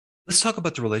Let's talk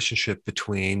about the relationship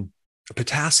between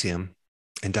potassium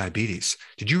and diabetes.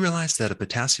 Did you realize that a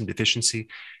potassium deficiency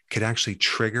could actually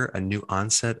trigger a new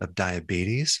onset of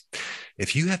diabetes?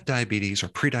 If you have diabetes or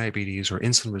prediabetes or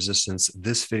insulin resistance,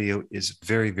 this video is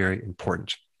very, very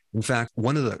important. In fact,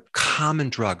 one of the common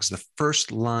drugs, the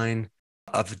first line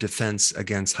of the defense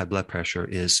against high blood pressure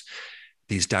is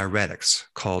these diuretics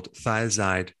called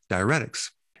thiazide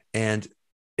diuretics. And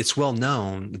it's well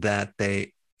known that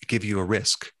they give you a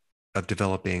risk of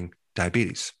developing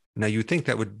diabetes. Now, you would think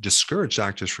that would discourage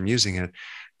doctors from using it,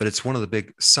 but it's one of the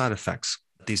big side effects.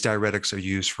 These diuretics are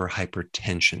used for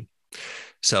hypertension.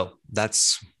 So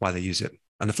that's why they use it.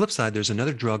 On the flip side, there's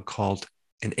another drug called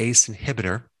an ACE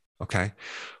inhibitor, okay,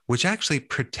 which actually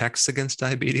protects against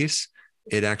diabetes.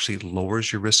 It actually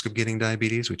lowers your risk of getting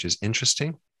diabetes, which is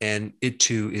interesting. And it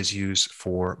too is used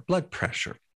for blood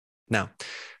pressure. Now,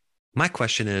 my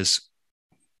question is,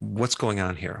 what's going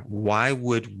on here? Why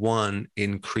would one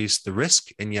increase the risk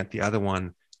and yet the other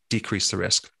one decrease the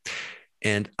risk?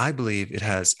 And I believe it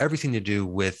has everything to do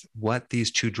with what these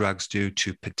two drugs do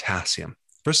to potassium.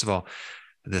 First of all,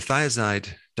 the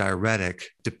thiazide diuretic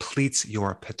depletes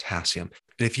your potassium.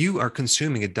 And if you are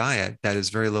consuming a diet that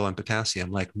is very low on potassium,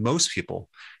 like most people,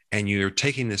 and you're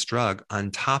taking this drug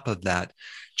on top of that,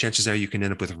 chances are you can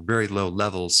end up with very low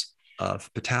levels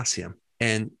of potassium.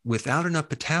 And without enough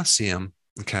potassium,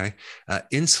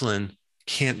 insulin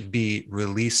can't be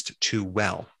released too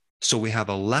well. So we have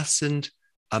a lessened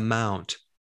amount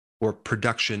or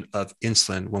production of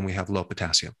insulin when we have low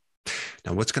potassium.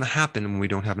 Now, what's going to happen when we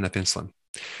don't have enough insulin?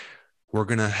 We're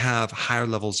going to have higher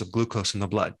levels of glucose in the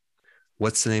blood.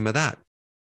 What's the name of that?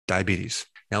 Diabetes.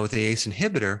 Now, with the ACE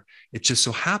inhibitor, it just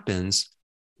so happens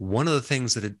one of the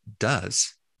things that it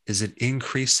does is it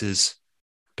increases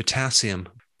potassium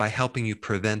by helping you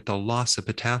prevent the loss of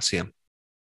potassium.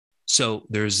 So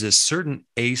there's this certain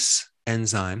ACE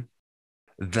enzyme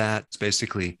that's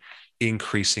basically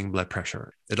increasing blood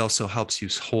pressure. It also helps you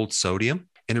hold sodium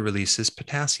and it releases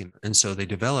potassium. And so they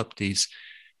developed these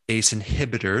ACE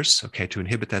inhibitors, to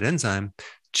inhibit that enzyme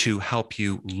to help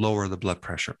you lower the blood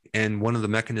pressure. And one of the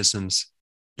mechanisms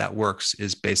that works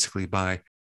is basically by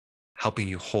helping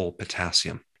you hold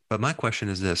potassium. But my question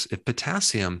is this: if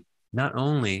potassium not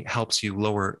only helps you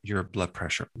lower your blood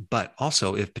pressure, but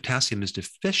also if potassium is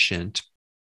deficient,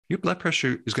 your blood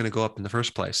pressure is going to go up in the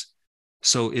first place.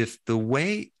 So if the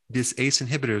way this ACE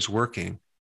inhibitor is working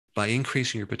by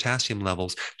increasing your potassium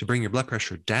levels to bring your blood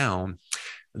pressure down,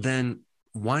 then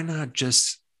why not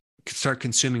just start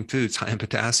consuming foods high in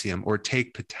potassium or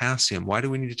take potassium? Why do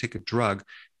we need to take a drug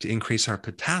to increase our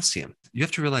potassium? You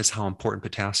have to realize how important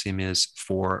potassium is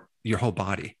for your whole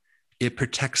body. It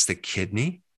protects the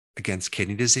kidney against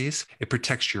kidney disease. It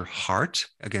protects your heart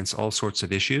against all sorts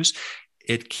of issues.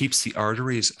 It keeps the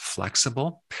arteries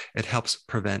flexible. It helps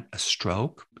prevent a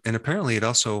stroke. And apparently it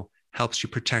also helps you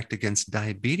protect against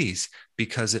diabetes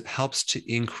because it helps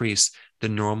to increase the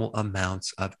normal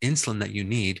amounts of insulin that you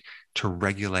need to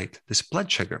regulate this blood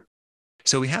sugar.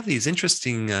 So we have these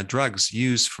interesting drugs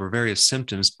used for various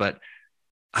symptoms, but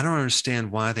I don't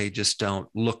understand why they just don't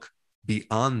look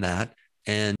beyond that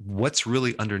and what's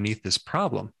really underneath this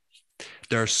problem.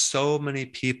 There are so many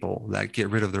people that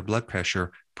get rid of their blood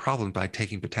pressure problem by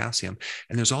taking potassium.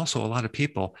 And there's also a lot of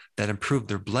people that improve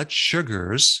their blood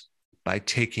sugars by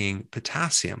taking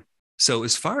potassium. So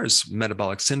as far as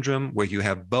metabolic syndrome, where you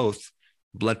have both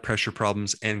blood pressure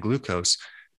problems and glucose,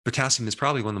 potassium is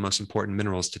probably one of the most important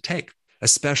minerals to take,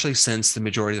 especially since the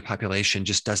majority of the population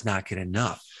just does not get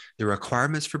enough. The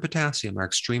requirements for potassium are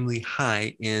extremely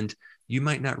high, and you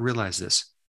might not realize this.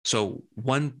 So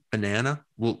one banana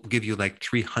will give you like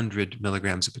 300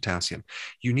 milligrams of potassium.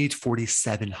 You need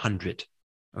 4,700,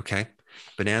 okay?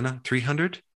 Banana,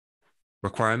 300,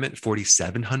 requirement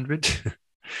 4,700.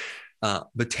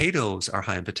 Potatoes are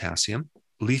high in potassium.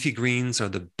 Leafy greens are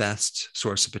the best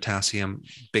source of potassium.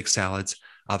 Big salads,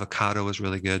 avocado is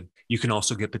really good. You can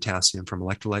also get potassium from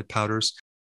electrolyte powders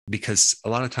because a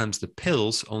lot of times the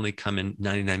pills only come in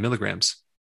 99 milligrams.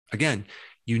 Again,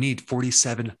 you need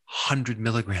 4,700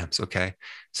 milligrams, okay?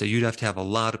 So you'd have to have a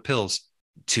lot of pills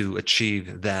to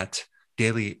achieve that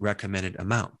daily recommended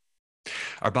amount.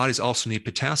 Our bodies also need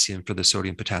potassium for the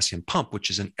sodium potassium pump,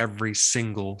 which is in every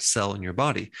single cell in your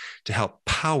body to help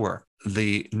power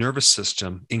the nervous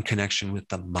system in connection with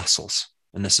the muscles.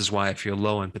 And this is why if you're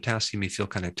low in potassium, you feel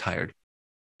kind of tired.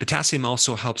 Potassium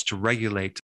also helps to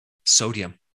regulate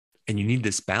sodium, and you need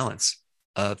this balance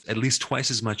of at least twice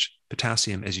as much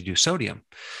potassium as you do sodium.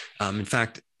 In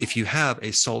fact, if you have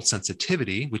a salt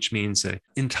sensitivity, which means an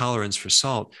intolerance for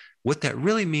salt, what that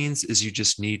really means is you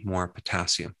just need more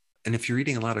potassium. And if you're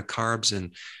eating a lot of carbs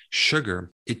and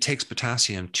sugar, it takes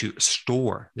potassium to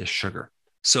store this sugar.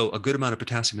 So a good amount of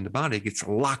potassium in the body gets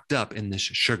locked up in this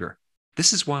sugar.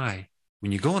 This is why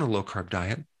when you go on a low carb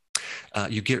diet,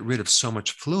 you get rid of so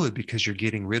much fluid because you're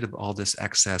getting rid of all this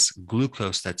excess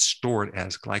glucose that's stored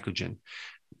as glycogen.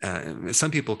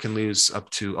 Some people can lose up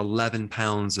to 11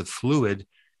 pounds of fluid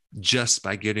just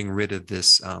by getting rid of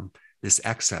this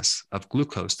excess of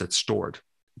glucose that's stored.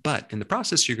 But in the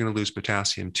process, you're going to lose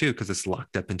potassium too because it's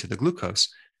locked up into the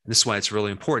glucose. And this is why it's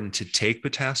really important to take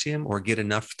potassium or get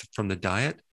enough from the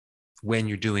diet when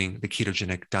you're doing the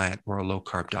ketogenic diet or a low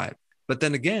carb diet. But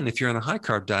then again, if you're on a high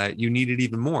carb diet, you need it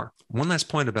even more. One last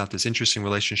point about this interesting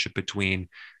relationship between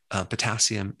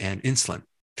potassium and insulin.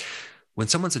 When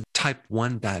someone's a type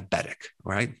 1 diabetic,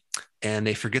 right, and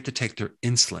they forget to take their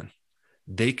insulin,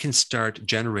 they can start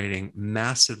generating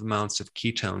massive amounts of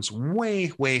ketones,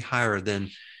 way, way higher than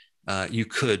you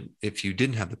could if you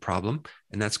didn't have the problem.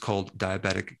 And that's called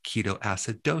diabetic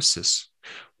ketoacidosis.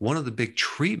 One of the big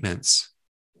treatments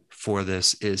for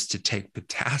this is to take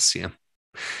potassium,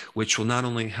 which will not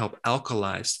only help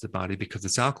alkalize the body because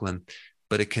it's alkaline,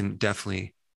 but it can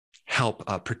definitely help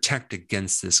protect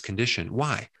against this condition.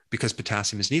 Why? Because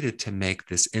potassium is needed to make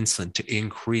this insulin, to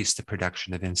increase the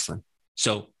production of insulin.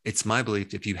 So it's my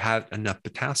belief if you have enough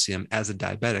potassium as a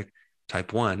diabetic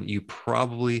type 1, you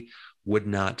probably would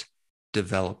not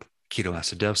develop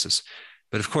ketoacidosis.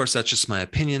 But of course, that's just my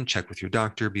opinion. Check with your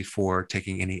doctor before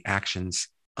taking any actions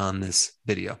on this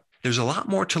video. There's a lot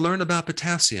more to learn about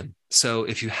potassium. So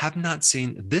if you have not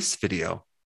seen this video,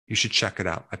 you should check it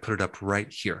out. I put it up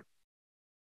right here.